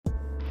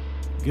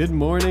Good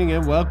morning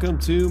and welcome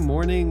to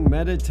Morning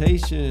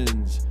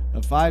Meditations,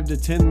 a 5 to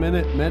 10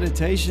 minute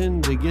meditation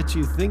to get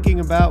you thinking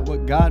about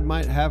what God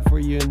might have for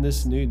you in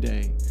this new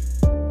day.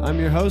 I'm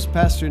your host,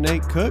 Pastor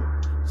Nate Cook,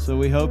 so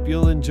we hope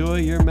you'll enjoy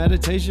your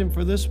meditation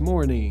for this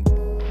morning.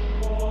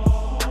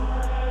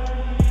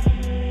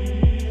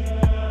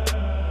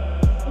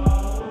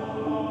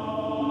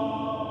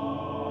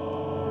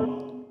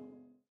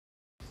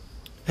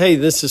 Hey,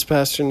 this is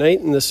Pastor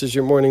Nate, and this is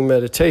your morning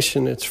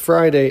meditation. It's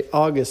Friday,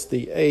 August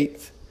the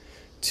 8th,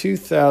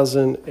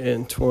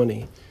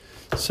 2020.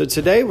 So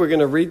today we're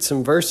going to read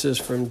some verses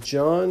from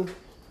John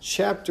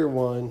chapter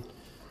 1,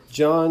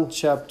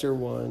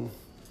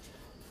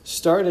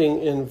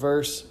 starting in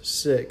verse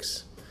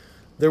 6.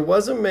 There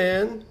was a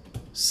man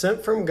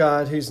sent from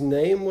God whose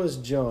name was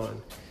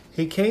John.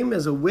 He came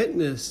as a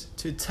witness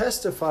to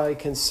testify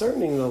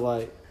concerning the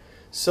light,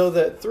 so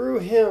that through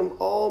him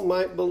all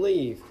might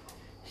believe.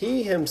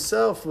 He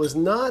himself was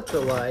not the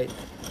light.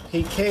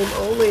 He came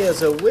only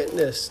as a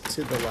witness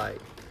to the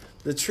light.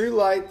 The true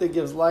light that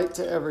gives light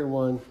to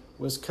everyone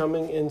was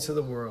coming into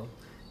the world.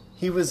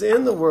 He was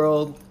in the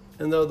world,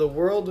 and though the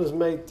world was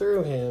made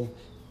through him,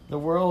 the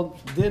world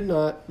did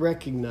not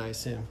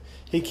recognize him.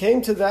 He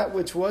came to that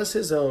which was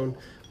his own,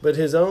 but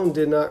his own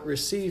did not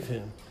receive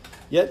him.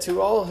 Yet to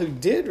all who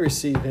did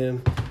receive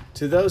him,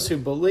 to those who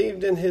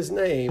believed in his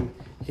name,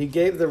 he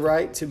gave the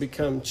right to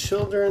become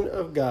children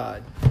of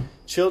God.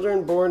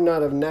 Children born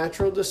not of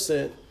natural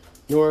descent,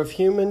 nor of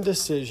human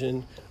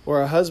decision,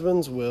 or a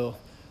husband's will,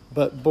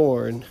 but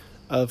born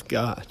of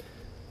God.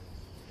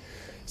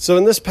 So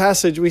in this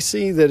passage, we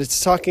see that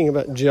it's talking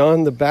about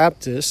John the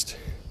Baptist,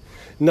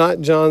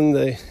 not John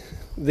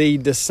the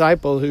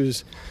disciple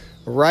who's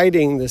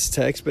writing this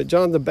text, but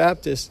John the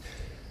Baptist,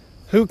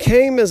 who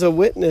came as a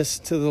witness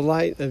to the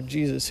light of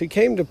Jesus, who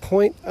came to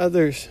point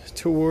others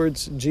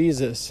towards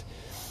Jesus.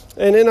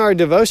 And in our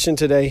devotion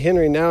today,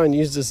 Henry Nouwen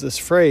uses this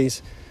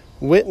phrase,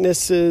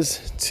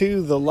 witnesses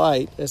to the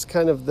light, as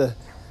kind of the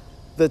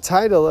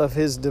title of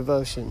his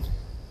devotion.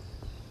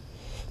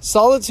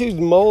 Solitude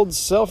molds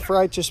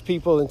self-righteous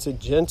people into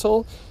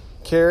gentle,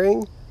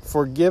 caring,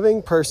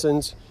 forgiving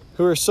persons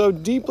who are so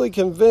deeply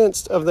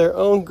convinced of their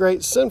own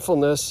great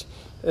sinfulness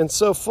and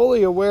so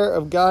fully aware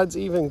of God's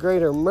even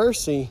greater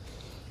mercy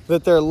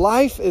that their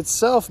life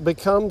itself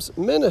becomes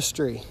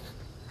ministry.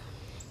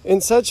 In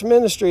such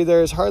ministry,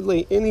 there is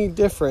hardly any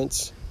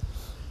difference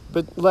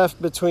but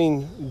left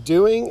between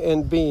doing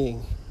and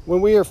being.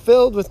 When we are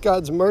filled with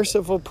God's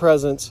merciful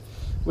presence,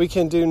 we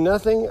can do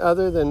nothing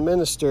other than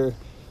minister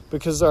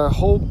because our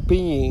whole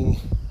being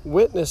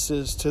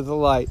witnesses to the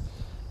light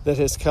that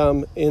has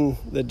come in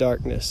the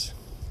darkness.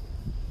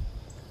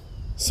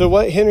 So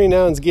what Henry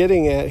Nouwen's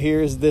getting at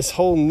here is this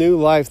whole new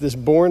life, this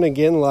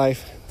born-again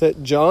life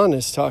that John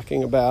is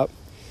talking about,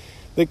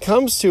 that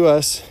comes to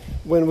us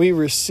when we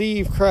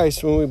receive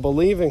Christ, when we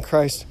believe in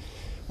Christ,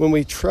 when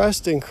we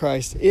trust in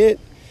Christ. It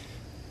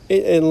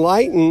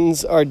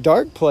enlightens our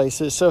dark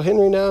places. So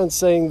Henry Nouwen's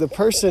saying the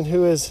person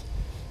who is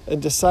a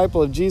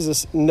disciple of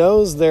Jesus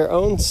knows their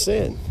own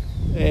sin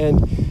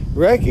and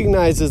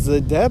recognizes the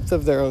depth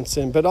of their own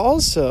sin, but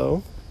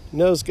also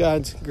knows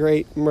God's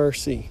great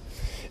mercy.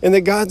 And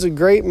that God's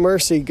great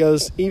mercy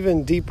goes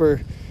even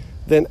deeper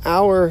than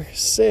our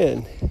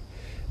sin.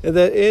 And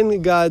that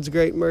in God's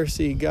great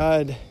mercy,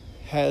 God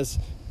has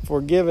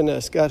forgiven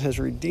us. God has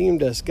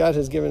redeemed us. God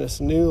has given us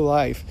new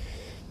life.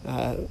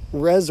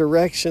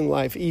 Resurrection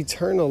life,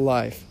 eternal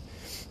life.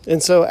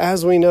 And so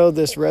as we know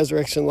this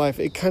resurrection life,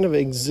 it kind of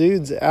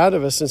exudes out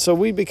of us. And so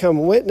we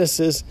become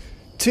witnesses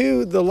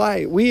to the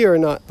light. We are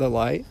not the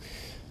light.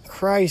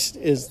 Christ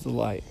is the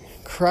light.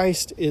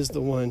 Christ is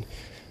the one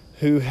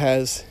who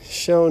has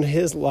shown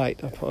his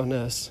light upon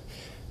us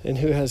and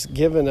who has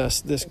given us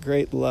this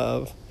great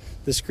love,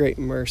 this great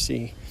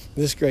mercy,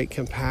 this great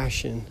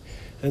compassion.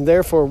 And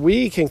therefore,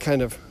 we can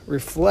kind of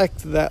reflect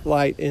that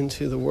light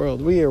into the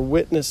world. We are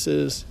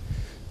witnesses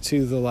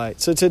to the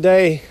light. So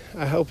today,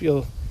 I hope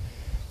you'll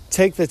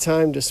take the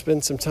time to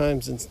spend some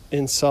time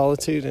in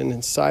solitude and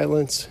in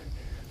silence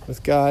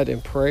with God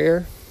in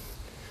prayer,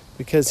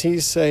 because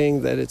he's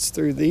saying that it's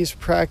through these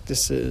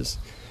practices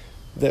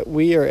that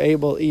we are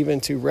able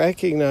even to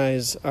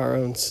recognize our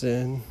own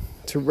sin,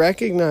 to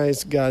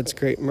recognize God's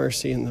great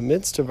mercy in the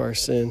midst of our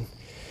sin,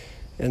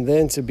 and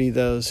then to be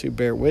those who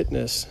bear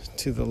witness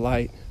to the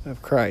light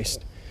of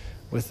Christ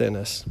within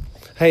us.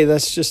 Hey,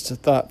 that's just a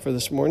thought for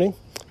this morning,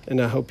 and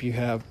I hope you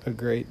have a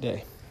great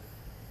day.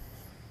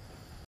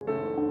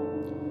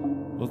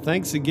 Well,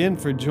 thanks again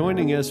for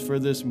joining us for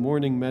this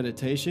morning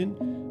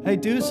meditation. Hey,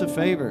 do us a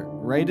favor,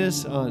 rate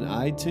us on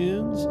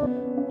iTunes,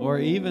 or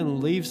even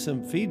leave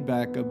some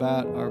feedback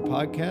about our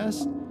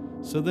podcast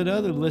so that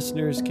other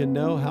listeners can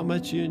know how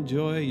much you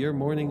enjoy your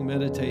morning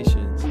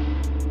meditations.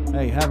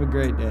 Hey, have a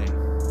great day.